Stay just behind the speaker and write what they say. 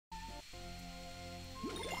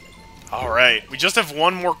Alright, we just have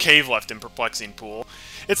one more cave left in Perplexing Pool.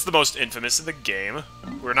 It's the most infamous of the game.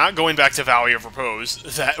 We're not going back to Valley of Repose.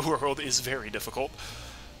 That world is very difficult.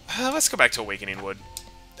 Let's go back to Awakening Wood.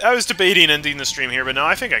 I was debating ending the stream here, but no,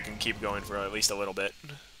 I think I can keep going for at least a little bit.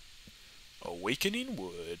 Awakening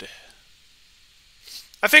Wood.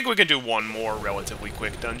 I think we can do one more relatively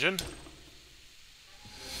quick dungeon.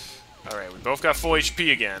 Alright, we both got full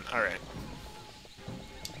HP again. Alright.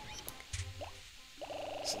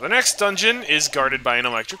 So the next dungeon is guarded by an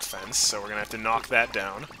electric fence, so we're gonna have to knock that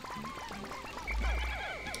down.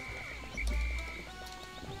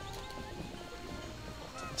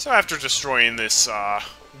 So after destroying this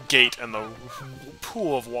gate and the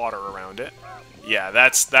pool of water around it, yeah,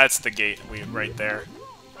 that's the gate right there.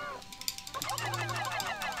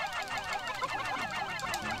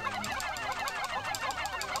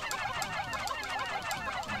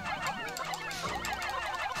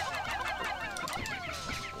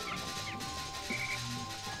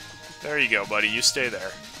 There you go, buddy. You stay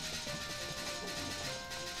there.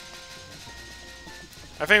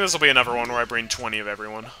 I think this will be another one where I bring 20 of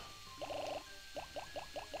everyone.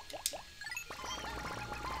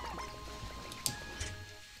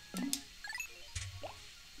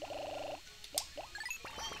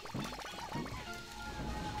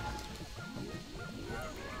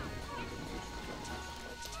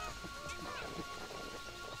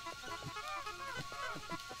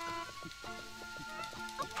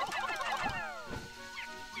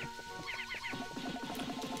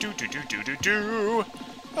 Do.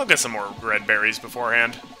 I'll get some more red berries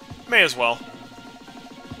beforehand. May as well.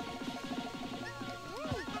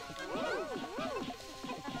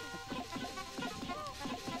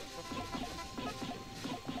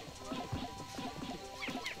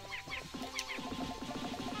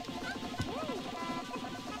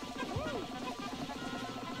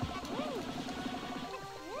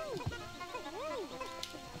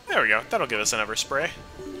 There we go. That'll give us another spray.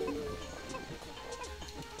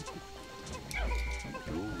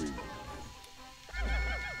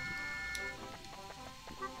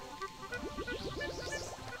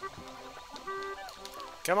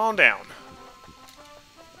 Come on down.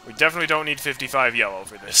 We definitely don't need 55 yellow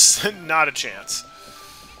for this. Not a chance.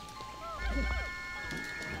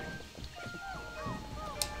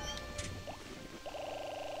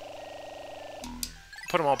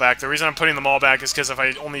 Put them all back. The reason I'm putting them all back is because if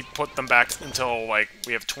I only put them back until, like,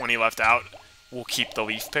 we have 20 left out, we'll keep the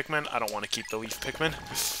leaf Pikmin. I don't want to keep the leaf Pikmin.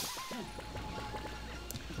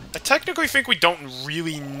 I technically think we don't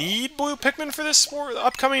really need blue Pikmin for this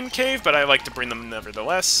upcoming cave, but I like to bring them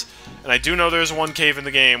nevertheless. And I do know there's one cave in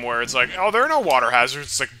the game where it's like, oh, there are no water hazards.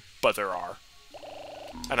 It's like, but there are.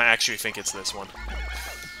 And I actually think it's this one.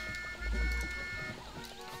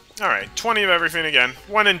 Alright, 20 of everything again.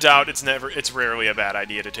 When in doubt, it's rarely a bad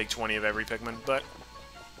idea to take 20 of every Pikmin, but...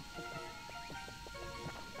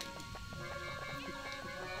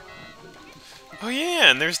 Oh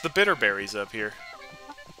yeah, and there's the bitter berries up here.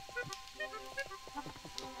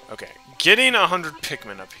 Okay, getting 100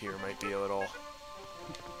 Pikmin up here might be a little...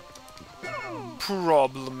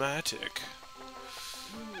 problematic.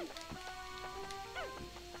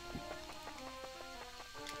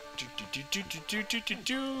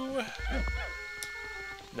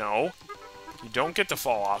 No. You don't get to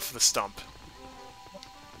fall off the stump.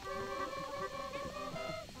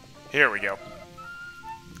 Here we go.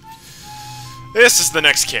 This is the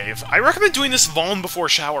next cave. I recommend doing this long before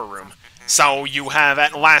shower room. So you have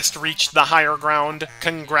at last reached the higher ground.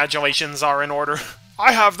 Congratulations are in order.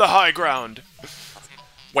 I have the high ground.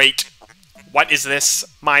 Wait. What is this?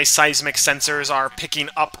 My seismic sensors are picking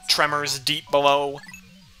up tremors deep below.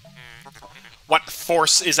 What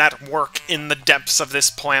force is at work in the depths of this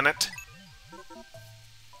planet?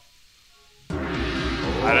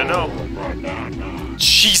 I don't know.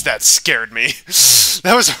 Jeez, that scared me.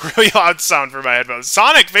 That was a really odd sound for my headphones.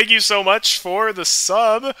 Sonic, thank you so much for the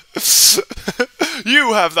sub.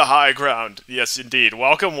 You have the high ground. Yes, indeed.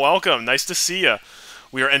 Welcome, welcome. Nice to see ya.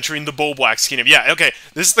 We are entering the Bulblax Kingdom. Yeah, okay,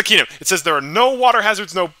 this is the kingdom. It says there are no water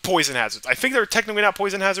hazards, no poison hazards. I think they're technically not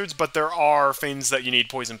poison hazards, but there are things that you need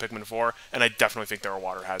poison Pikmin for, and I definitely think there are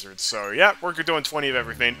water hazards. So, yeah, we're doing 20 of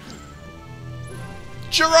everything.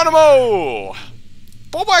 Geronimo!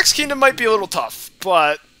 Bulblax Kingdom might be a little tough,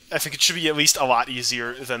 but I think it should be at least a lot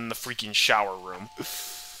easier than the freaking shower room.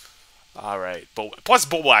 Alright, plus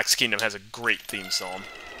Bulblax Kingdom has a great theme song.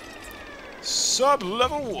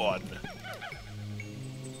 Sub-level 1.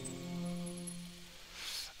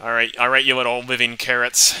 Alright, you little living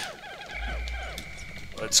carrots.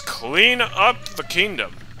 Let's clean up the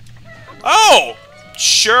kingdom. Oh!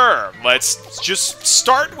 Sure, let's just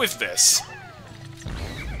start with this.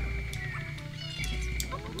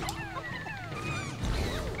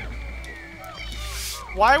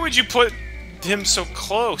 Why would you put him so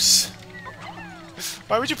close?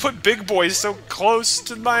 Why would you put Big Boy so close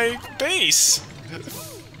to my base?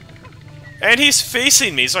 And he's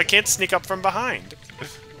facing me, so I can't sneak up from behind.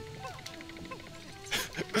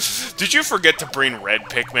 Did you forget to bring red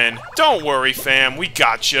Pikmin? Don't worry, fam. We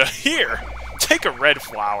got you. Here, take a red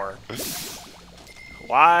flower.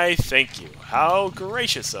 Why, thank you. How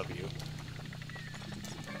gracious of you.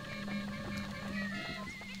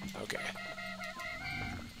 Okay.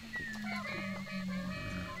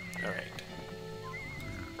 Alright.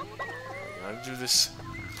 We gotta do this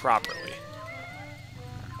properly.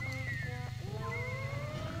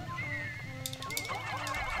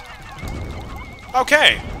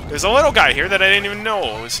 Okay, there's a little guy here that I didn't even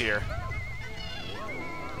know was here.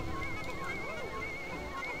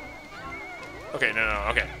 Okay, no,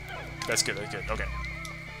 okay. That's good, okay.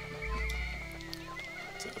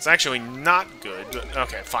 So it's actually not good, but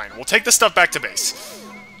okay, fine. We'll take the stuff back to base.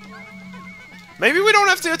 Maybe we don't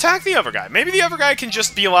have to attack the other guy. Maybe the other guy can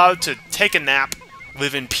just be allowed to take a nap,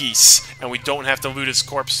 live in peace, and we don't have to loot his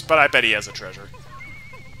corpse, but I bet he has a treasure.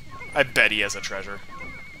 I bet he has a treasure.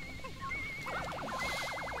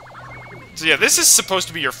 So yeah, this is supposed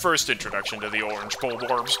to be your first introduction to the orange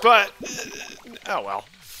Bulblax, but... oh well.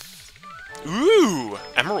 Ooh!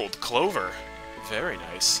 Emerald Clover. Very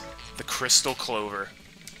nice. The Crystal Clover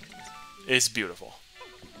is beautiful.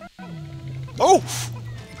 Oh!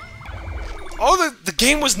 Oh, the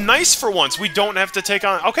game was nice for once. We don't have to take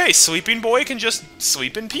on... okay, Sleeping Boy can just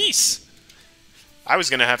sleep in peace. I was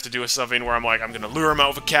gonna have to do something where I'm like, I'm gonna lure him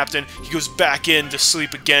out with a captain. He goes back in to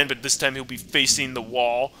sleep again, but this time he'll be facing the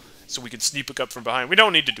wall. So we can sneak up from behind. We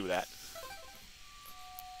don't need to do that.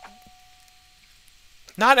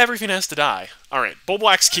 Not everything has to die. Alright,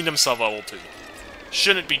 Bulblax Kingdom sub-level 2.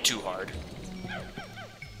 Shouldn't be too hard.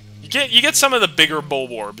 You get some of the bigger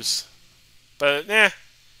Bulborbs. But, eh.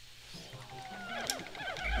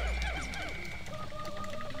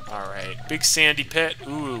 Alright, big sandy pit.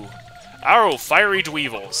 Ooh. Oh, fiery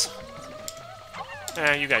Dweevils.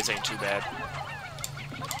 Eh, you guys ain't too bad.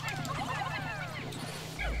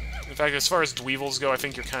 In fact, as far as Dweevils go, I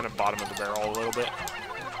think you're kind of bottom of the barrel a little bit.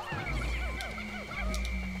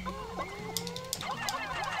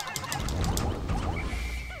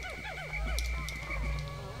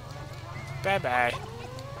 Bye-bye.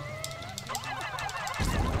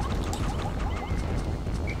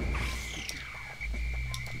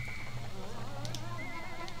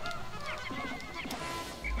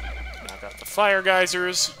 Knock out the fire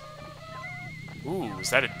geysers. Ooh, is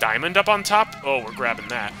that a diamond up on top? Oh, we're grabbing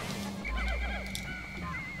that.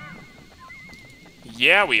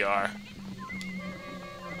 Yeah, we are.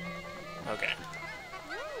 Okay.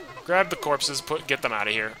 Grab the corpses, get them out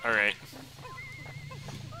of here. Alright.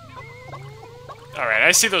 Alright,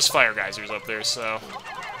 I see those fire geysers up there, so...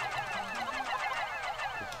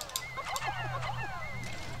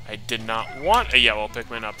 I did not want a yellow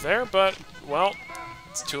Pikmin up there, but, well,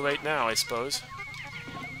 it's too late now, I suppose.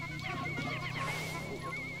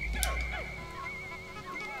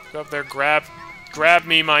 Go up there, grab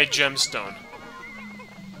me my gemstone.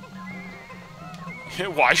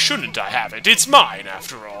 Why shouldn't I have it? It's mine,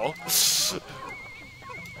 after all.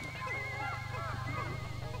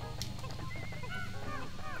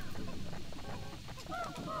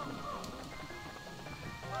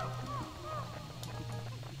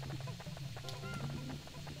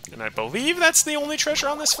 And I believe that's the only treasure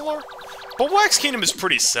on this floor? Bulblax Kingdom is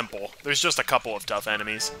pretty simple. There's just a couple of tough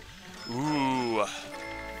enemies. Ooh.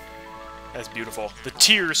 That's beautiful. The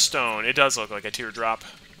tear stone. It does look like a teardrop.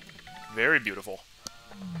 Very beautiful.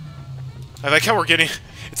 I like how we're getting...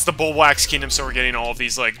 it's the Bulblax Kingdom, so we're getting all of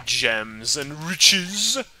these, like, gems and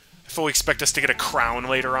riches. I fully expect us to get a crown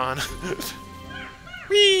later on.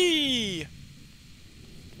 Whee!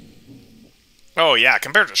 Oh, yeah,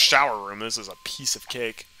 compared to Shower Room, this is a piece of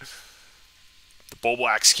cake. The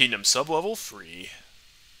Bulblax Kingdom sub-level 3.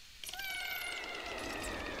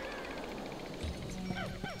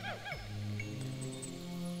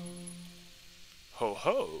 Ho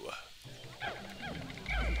ho.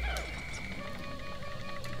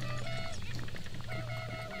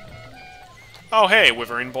 Oh hey,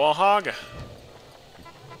 Withering Ballhog.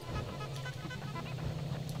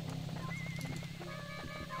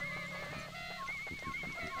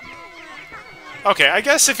 Okay, I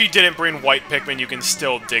guess if you didn't bring white Pikmin, you can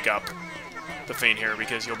still dig up the thing here,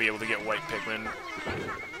 because you'll be able to get white Pikmin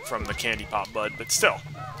from the Candy Pop Bud, but still,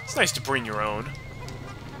 it's nice to bring your own.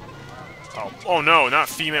 Oh no, not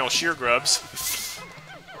female sheer grubs.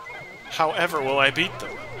 However will I beat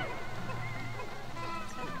them?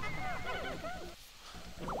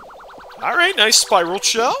 Alright, nice spiral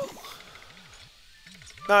shell.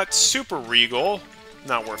 Not super regal.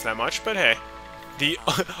 Not worth that much, but hey. The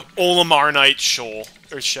Olamarnite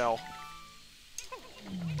shell.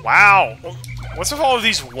 Wow! What's with all of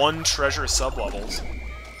these one treasure sub-levels?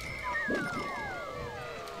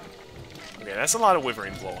 Okay, that's a lot of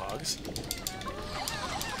Wyvern Blowhogs.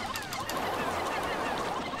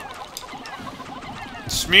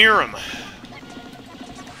 Smear him!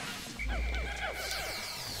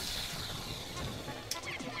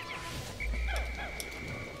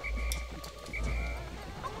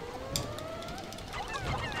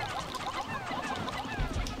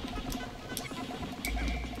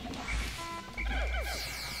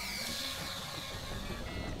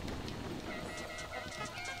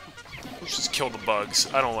 Let's just kill the bugs.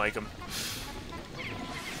 I don't like them.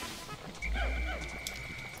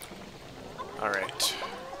 Alright.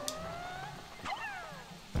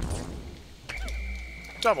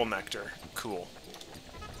 Double nectar. Cool.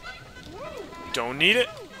 Don't need it,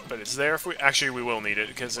 but it's there if we... Actually, we will need it,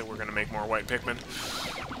 because we're going to make more white Pikmin.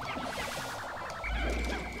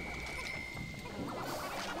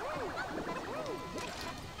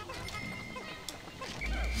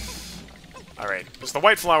 Alright, there's the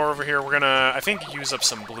white flower over here. We're gonna, I think, use up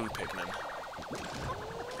some blue Pikmin.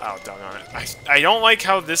 Oh, doggone it. I don't like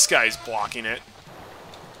how this guy's blocking it.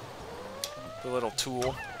 The little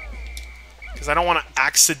tool. Because I don't want to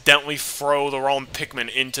accidentally throw the wrong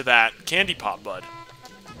Pikmin into that candy pop bud.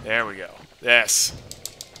 There we go. Yes.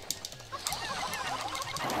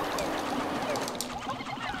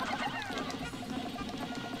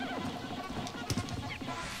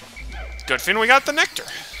 Good thing we got the nectar.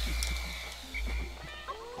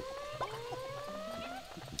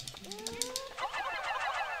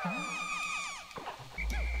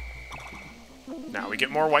 Now we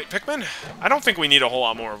get more white Pikmin. I don't think we need a whole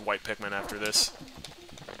lot more of white Pikmin after this.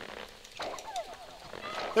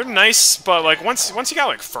 They're nice, but like once you got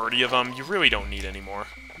like 30 of them, you really don't need any more.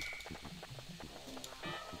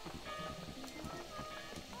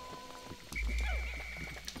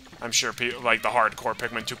 I'm sure people, like the hardcore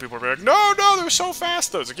Pikmin 2 people will be like, no, they're so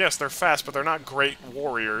fast. Those, like, yes, they're fast, but they're not great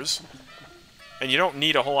warriors. And you don't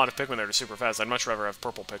need a whole lot of Pikmin that are super fast. I'd much rather have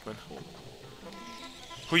purple Pikmin.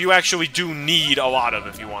 Who you actually do need a lot of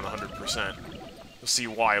if you want 100%. You'll see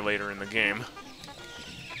why later in the game.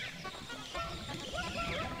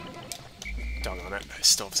 Doggone it, I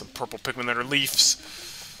still have some purple Pikmin that are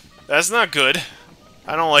leaves. That's not good.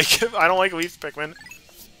 I don't like it. I don't like leaf Pikmin.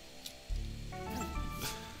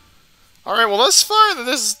 Alright, well thus far,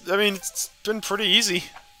 I mean, it's been pretty easy.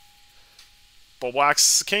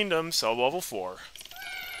 Bulblax Kingdom, sub level 4.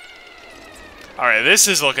 Alright, this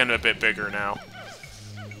is looking a bit bigger now.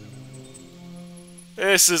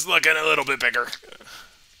 This is looking a little bit bigger.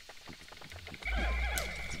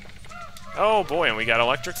 Oh boy, and we got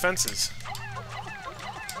electric fences.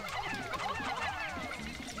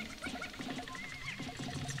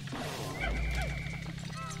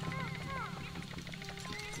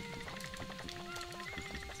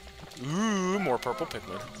 Ooh, more purple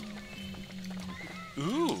Pikmin.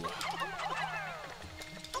 Ooh.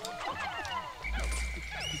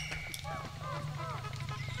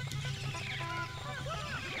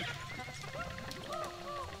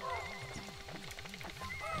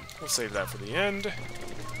 We'll save that for the end.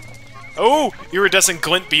 Oh! Iridescent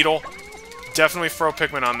Glint Beetle. Definitely throw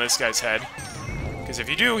Pikmin on this guy's head. Because if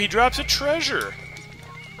you do, he drops a treasure.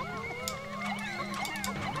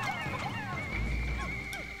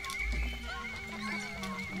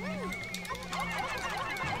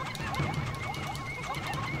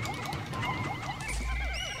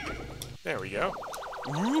 There we go.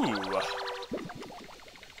 Ooh.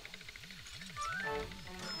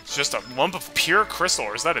 It's just a lump of pure crystal,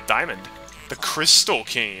 or is that a diamond? The Crystal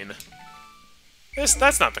Cane.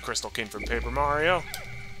 That's not the Crystal Cane from Paper Mario.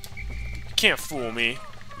 You can't fool me.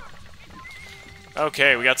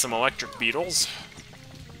 Okay, we got some electric beetles.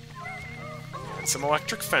 And some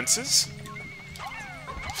electric fences.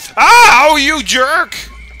 Ow, you jerk!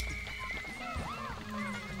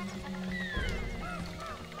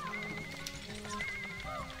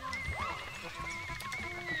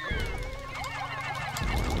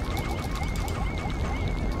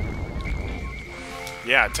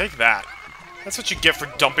 Yeah, take that. That's what you get for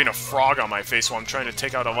dumping a frog on my face while I'm trying to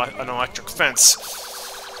take out an electric fence.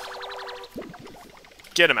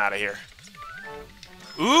 Get him out of here.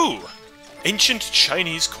 Ooh! Ancient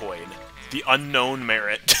Chinese coin. The unknown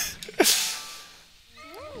merit.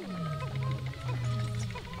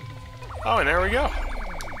 Oh, and there we go.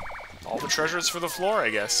 All the treasures for the floor, I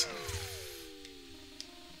guess.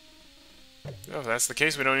 Oh, if that's the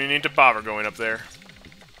case, we don't even need to bother going up there.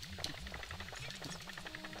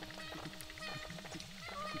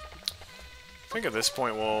 I think at this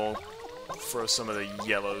point we'll throw some of the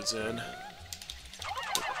yellows in.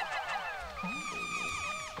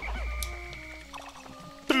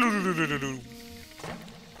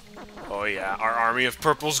 Oh yeah, our army of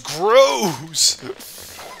purples grows!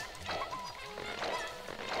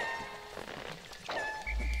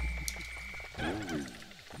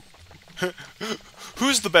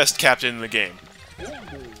 Who's the best captain in the game?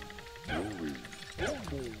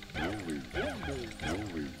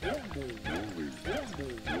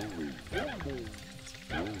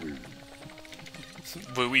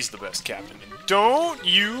 Louie's the best captain. Don't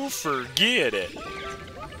you forget it!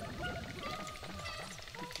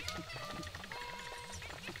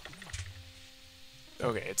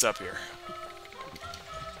 Okay, it's up here.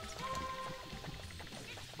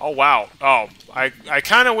 Oh, wow. Oh, I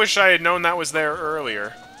kind of wish I had known that was there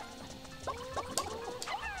earlier.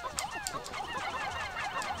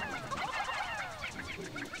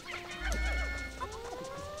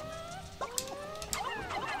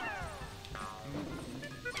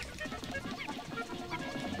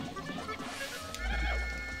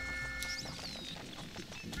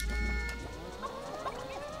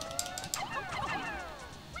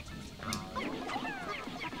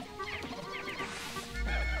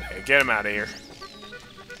 Get him out of here.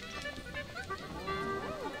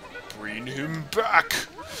 Bring him back!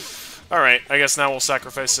 Alright, I guess now we'll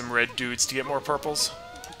sacrifice some red dudes to get more purples.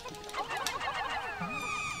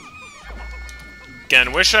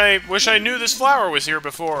 Again, wish I knew this flower was here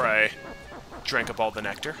before I drank up all the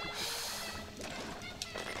nectar.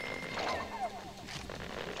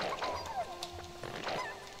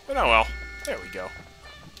 But oh well. There we go.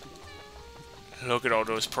 Look at all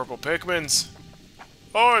those purple Pikmins.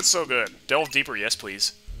 Oh, it's so good. Delve deeper, yes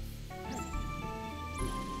please.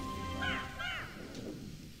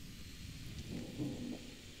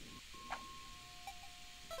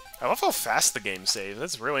 I love how fast the game saves.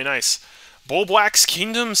 That's really nice. Bulblax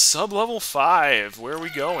Kingdom, sub-level 5. Where are we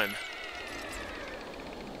going?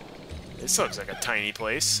 This looks like a tiny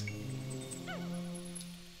place.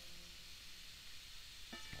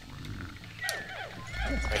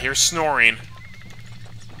 I hear snoring.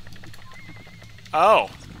 Oh.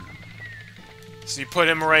 So you put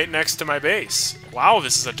him right next to my base. Wow,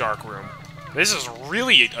 this is a dark room. This is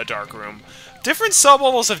really a dark room. Different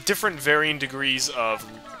sub-levels have different varying degrees of...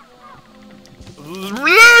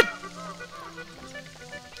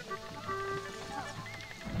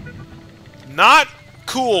 Not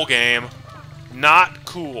cool, game. Not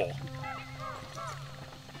cool.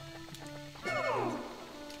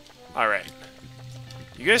 Alright.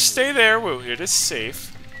 You guys stay there. It is safe.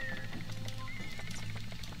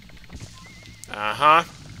 Uh-huh.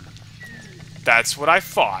 That's what I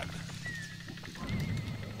thought.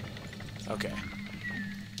 Okay.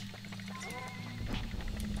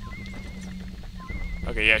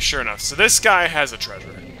 Okay, yeah, sure enough. So this guy has a treasure.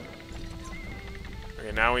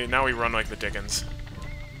 Okay, now we run like the Dickens.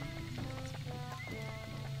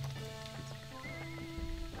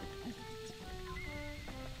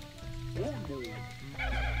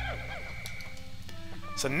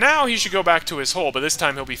 So now he should go back to his hole, but this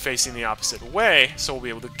time he'll be facing the opposite way, so we'll be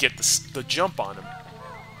able to get the jump on him.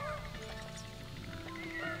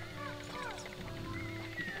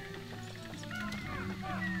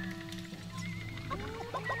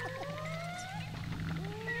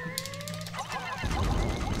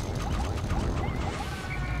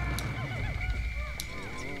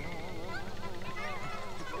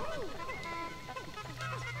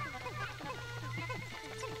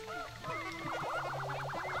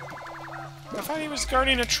 I thought he was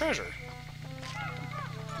guarding a treasure.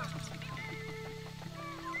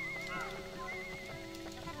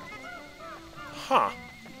 Huh.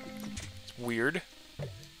 It's weird.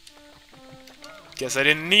 Guess I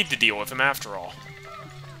didn't need to deal with him after all.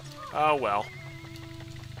 Oh well.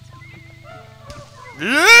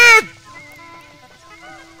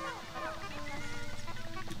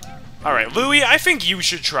 Alright, Louie, I think you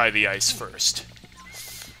should try the ice first.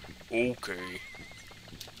 Okay.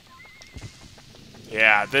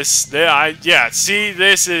 Yeah, yeah, see,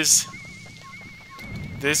 this is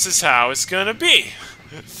how it's gonna be.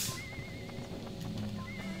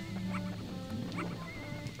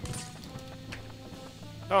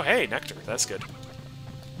 Oh, hey, nectar, that's good.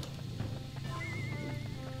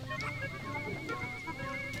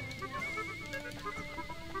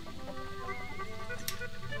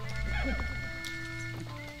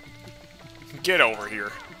 Get over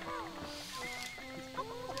here.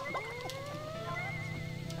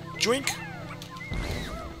 Joink!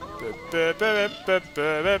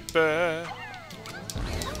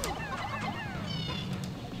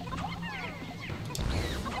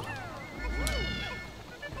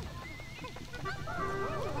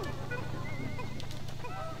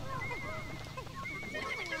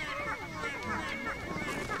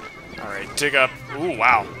 dig up... Ooh,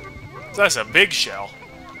 wow. That's a big shell.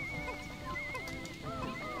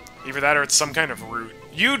 Either that or it's some kind of root.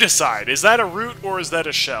 You decide. Is that a root or is that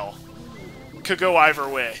a shell? Could go either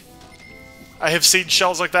way. I have seen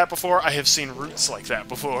shells like that before. I have seen roots like that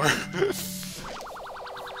before.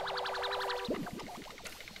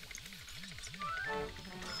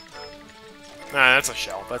 Nah, that's a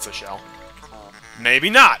shell. That's a shell. Maybe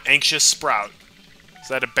not. Anxious sprout. Is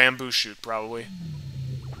that a bamboo shoot, probably?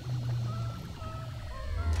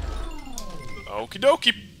 Okie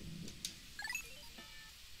dokie.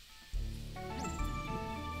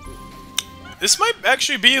 This might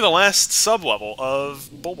actually be the last sub-level of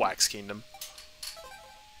Bulblax Kingdom.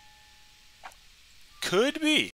 Could be.